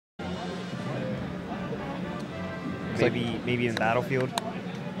Maybe in Battlefield.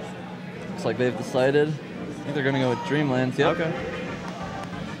 Looks like they've decided. I think they're going to go with Dreamlands. Yep. Okay.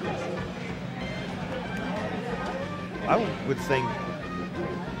 I would think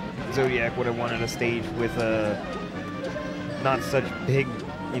Zodiac would have wanted a stage with not such big,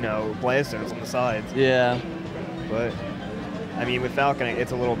 blast zones on the sides. Yeah. But I mean, with Falcon,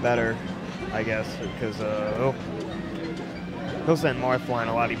 it's a little better, I guess, because he'll send Marth flying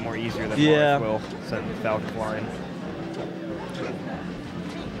a lot more easier than Marth will send Falcon flying.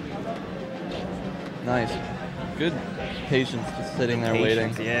 Nice. Good patience just sitting there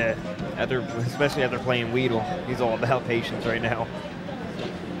waiting. Yeah. Especially after playing Weedle. He's all about patience right now.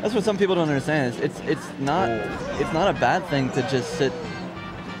 That's what some people don't understand. It's not a bad thing to just sit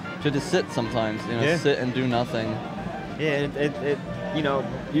sometimes, sit and do nothing. Yeah, it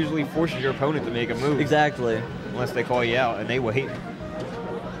usually forces your opponent to make a move. Exactly. Unless they call you out and they wait.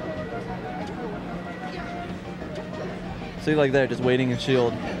 See, like there, just waiting and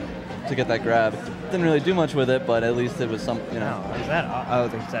shield to get that grab. Didn't really do much with it, but at least it was some, No, is that? Oh,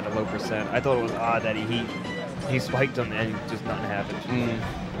 they said a low percent. I thought it was odd that he spiked him and just nothing happened.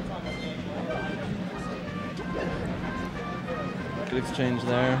 Good exchange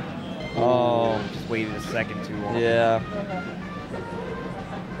there. Oh, just waited a second too long. Yeah.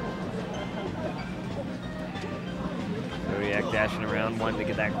 Zodiac dashing around, wanting to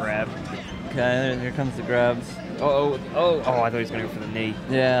get that grab. Okay, here comes the grabs. Oh, I thought he was going to go for the knee.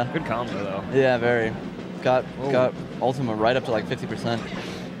 Yeah. Good combo, though. Yeah, very. Got Ultima right up to like 50%.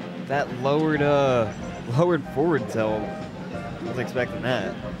 That lowered forward tilt. I was expecting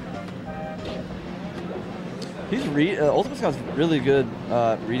that. He's UltimaScout's really good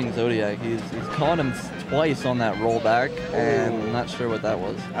reading Zodiac. He's caught him twice on that rollback, and I'm not sure what that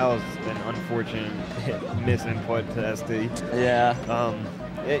was. That was an unfortunate misinput to SD. Yeah.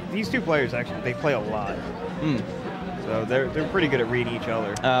 These two players actually they play a lot. So they're pretty good at reading each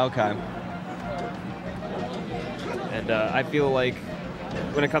other. Okay. And I feel like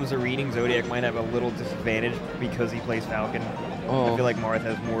when it comes to reading, Zodiac might have a little disadvantage because he plays Falcon. I feel like Marth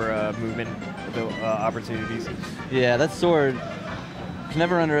has more movement opportunities. Yeah, that sword, you can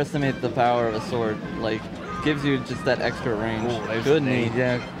never underestimate the power of a sword. Like, gives you just that extra range. Ooh, good knee,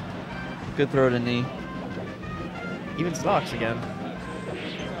 yeah. Good throw to knee. Even stocks again.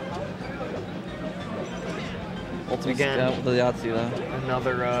 UltimaScout with the Yahtzee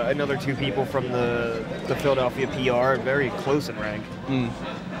though. Another two people from the Philadelphia PR, very close in rank.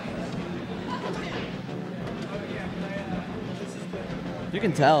 You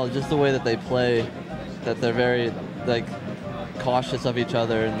can tell just the way that they play that they're very cautious of each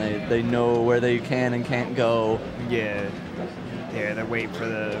other, and they know where they can and can't go. Yeah, they're waiting for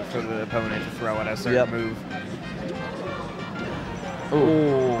the opponent to throw out a certain move.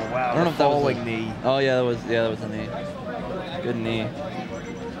 Oh wow! I don't know if that was a knee. Oh yeah, that was a knee. Good knee.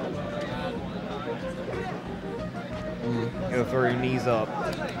 Go throw your knees up.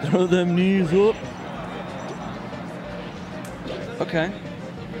 Throw them knees up. Okay.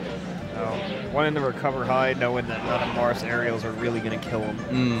 Wanting to recover high, knowing that none of Marth's aerials are really going to kill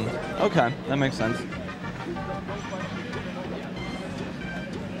him. Okay, that makes sense.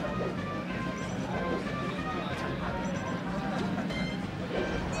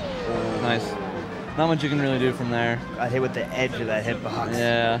 Nice. Not much you can really do from there. Got hit with the edge of that hitbox.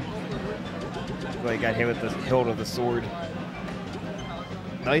 Yeah. Like got hit with the hilt of the sword.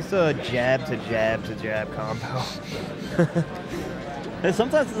 Nice jab to jab to jab combo. And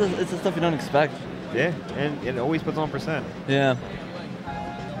sometimes it's the stuff you don't expect. Yeah, and it always puts on percent. Yeah.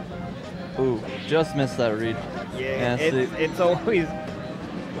 Ooh, just missed that read. Yeah, it's always...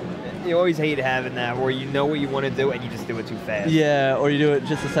 You always hate having that where you know what you want to do and you just do it too fast. Yeah, or you do it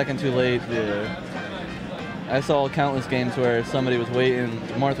just a second too late. Yeah. I saw countless games where somebody was waiting,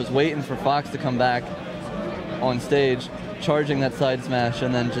 Marth was waiting for Fox to come back on stage, charging that side smash,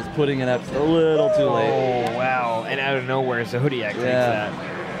 and then just putting it up a little too late. Oh, wow. And out of nowhere, Zodiac takes that.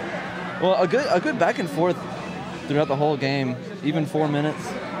 Well, a good back and forth throughout the whole game, even 4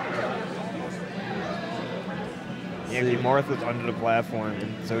 minutes. Yeah, Marth was under the platform,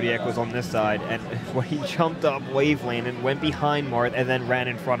 and Zodiac was on this side, and when he jumped up wave lane and went behind Marth and then ran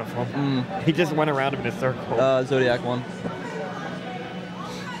in front of him. He just went around him in a circle. Zodiac won.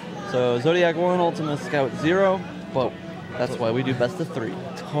 So Zodiac won, UltimaScout 0, but that's why we do best of 3.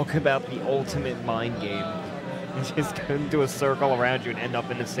 Talk about the ultimate mind game. You just go into a circle around you and end up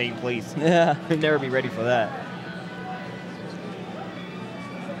in the same place. Yeah. You'd never be ready for that.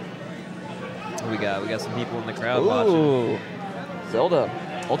 We got some people in the crowd watching. Zelda.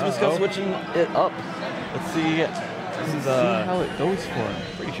 UltimaScout switching it up. Let's see This is See how it goes for him.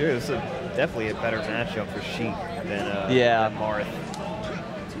 pretty sure this is definitely a better matchup for Sheik than Marth.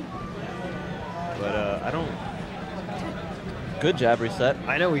 But I don't. Good jab reset.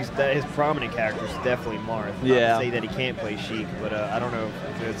 I know his prominent character is definitely Marth. Not to say that he can't play Sheik, but I don't know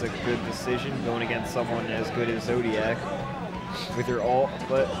if it's a good decision going against someone as good as Zodiac with your ult,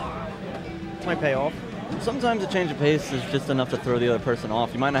 but it might pay off. Sometimes a change of pace is just enough to throw the other person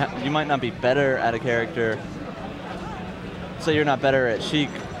off. You might not be better at a character. Say you're not better at Sheik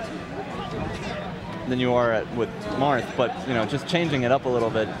than you are with Marth, but you know, just changing it up a little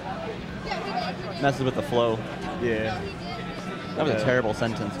bit messes with the flow. Yeah. That was a terrible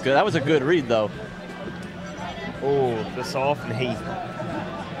sentence. Good. That was a good read though. Oh, the soft knee.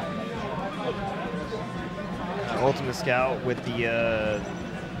 UltimaScout with the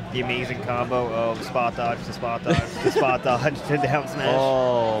amazing combo of spot dodge to spot dodge to spot dodge to down smash.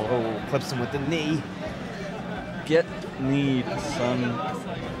 Oh, clips him with the knee. Get kneed, son.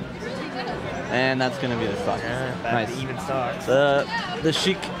 And that's gonna be the stock. Yeah, back to even stocks. The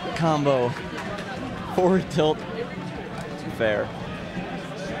Sheik combo. Forward tilt. Fair.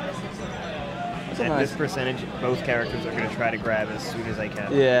 At this percentage, both characters are gonna try to grab as soon as they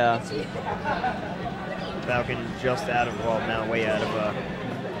can. Yeah. Falcon just out of, well, now way out of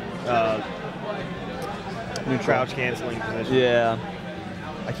crouch canceling position. Yeah.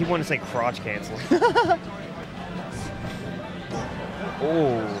 I keep wanting to say crotch canceling.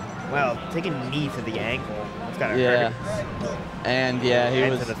 Oh, wow, taking a knee to the ankle. That's kind of hurt. And yeah, he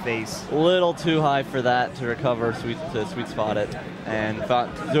was to the face. A little too high for that to recover, to sweet spot it. And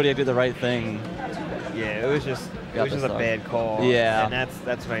Zodiac did the right thing. Yeah, it was just a bad call. Yeah. And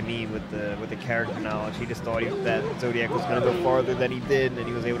that's what I mean with the character knowledge. He just thought that Zodiac was going to go farther than he did, and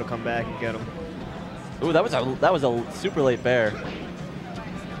he was able to come back and get him. Ooh, that was a super late bear.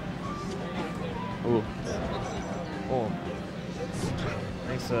 Ooh. Oh.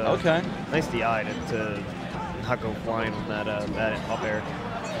 Nice. Okay. Nice DI to not go flying on that up air.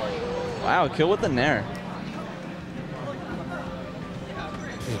 Wow, kill with the nair.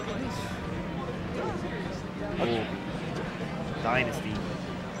 Oh. Dynasty.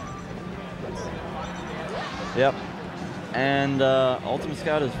 Yep. And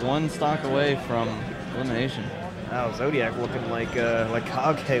UltimaScout is one stock away from elimination. Wow, Zodiac looking like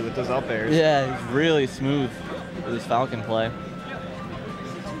Kage with those up airs. Yeah, he's really smooth with his Falcon play.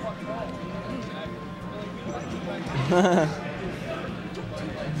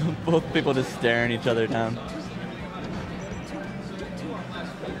 Both people just staring each other down.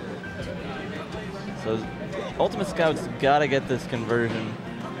 So UltimaScout's got to get this conversion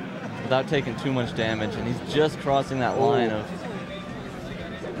without taking too much damage, and he's just crossing that line of...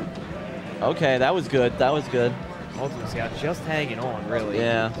 Okay, that was good. That was good. UltimaScout just hanging on, really.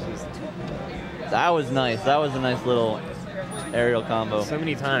 Yeah. That was nice. That was a nice little aerial combo. So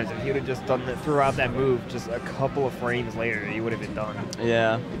many times, if he would have just done that, threw out that move just a couple of frames later, he would have been done.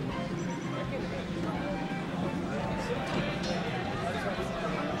 Yeah.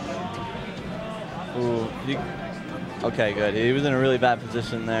 Ooh. Okay, good. He was in a really bad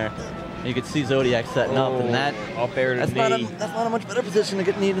position there. You could see Zodiac setting up, and that up air to knee. That's not a much better position to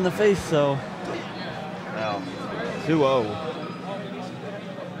get kneed in the face. So. Wow. 2-0.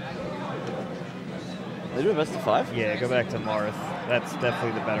 They do a best of 5? Yeah, go back to Marth. That's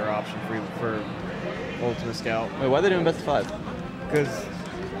definitely the better option for UltimaScout. Wait, why are they doing best of 5? Because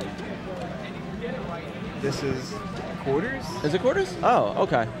this is quarters? Is it quarters? Oh,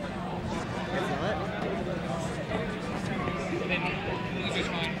 okay. It's not.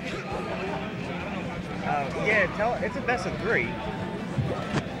 Yeah, it's a best of 3.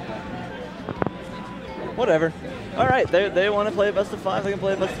 Whatever. All right, they want to play a best of 5. They can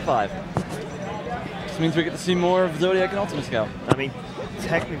play a best of 5. This means we get to see more of Zodiac and UltimaScout. I mean,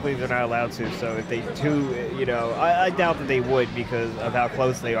 technically they're not allowed to, so if they do, you know, I doubt that they would because of how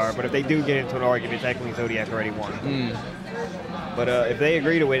close they are, but if they do get into an argument, technically Zodiac already won. But if they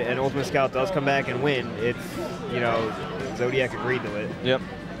agree to it and UltimaScout does come back and win, it's, you know, Zodiac agreed to it. Yep.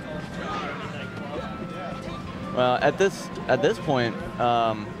 Well, at this point,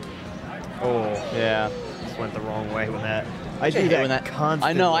 oh yeah, just went the wrong way with that. I do that constantly.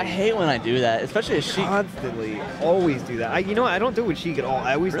 I know, I hate when I do that, especially as Sheik. Constantly, always do that. You know what? I don't do it with Sheik at all.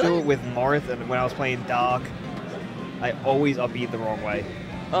 I always do it with Marth, and when I was playing Doc, I always upbeat the wrong way.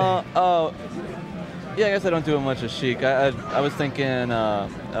 Yeah, I guess I don't do it much as Sheik. I was thinking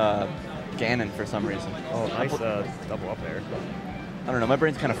Ganon for some reason. Oh, nice double up there. I don't know, my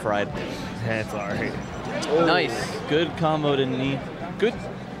brain's kind of fried. That's alright. Nice, good combo to knee. Good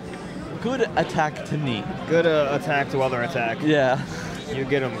attack to knee. Good attack to other attack. Yeah. You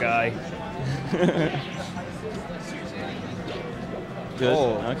get him, guy. Good.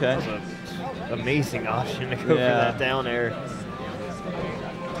 Oh, Okay. That was an amazing option to go for that down air.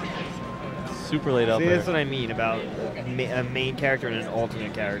 Super late up See, air. that's what I mean about a main character and an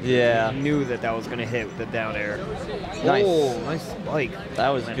alternate character. Yeah. You knew that was going to hit with the down air. Nice. Oh, nice spike. That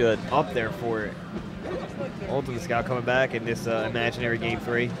was good. Up there for it. UltimaScout coming back in this imaginary game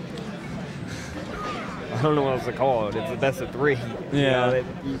 3. I don't know what else to call it. It's the best of 3. Yeah.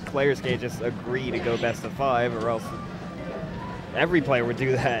 You know, players can't just agree to go best of 5, or else every player would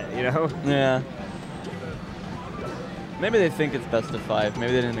do that, you know? Yeah. Maybe they think it's best of 5.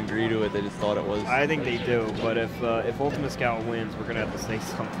 Maybe they didn't agree to it. They just thought it was. I think they do, but if UltimaScout wins, we're going to have to say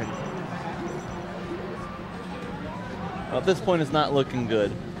something. Well, at this point, it's not looking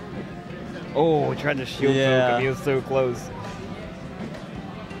good. Oh, we tried to shield poke him. He was so close.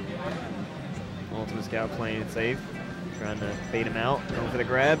 UltimaScout playing it safe. Trying to bait him out. Going for the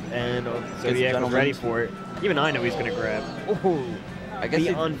grab, and Zodiac was ready for it. Even I know he's going to grab. Oh, I guess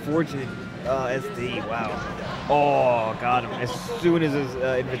the unfortunate SD. Wow. Oh, got him. As soon as his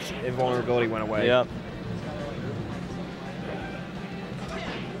invulnerability went away. Yep.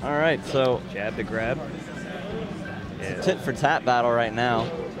 All right, so. Jab to grab. It's a tit for tat battle right now.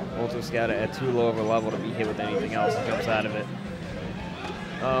 UltimaScout at too low of a level to be hit with anything else. He jumps out of it.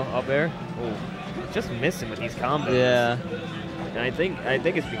 Oh, up there. Oh, just missing with these combos. Yeah. And I think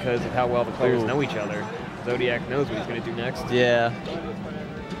it's because of how well the players know each other. Zodiac knows what he's going to do next. Yeah.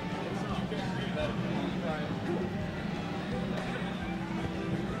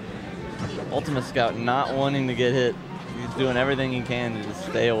 UltimaScout not wanting to get hit. He's doing everything he can to just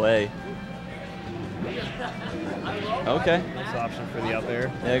stay away. Okay. Nice option for the up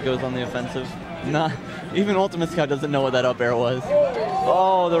air. Yeah, it goes on the offensive. Not even UltimaScout doesn't know what that up air was.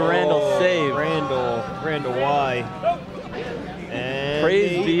 Oh, the Randall save. Randall Y. And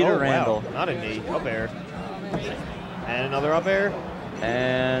Praise be to Randall. Wow. Not a knee. Up air. And another up air.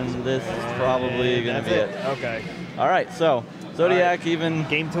 And this is probably going to be it. Okay. All right, so Zodiac even.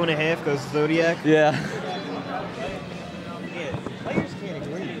 Game 2.5 goes to Zodiac. Yeah.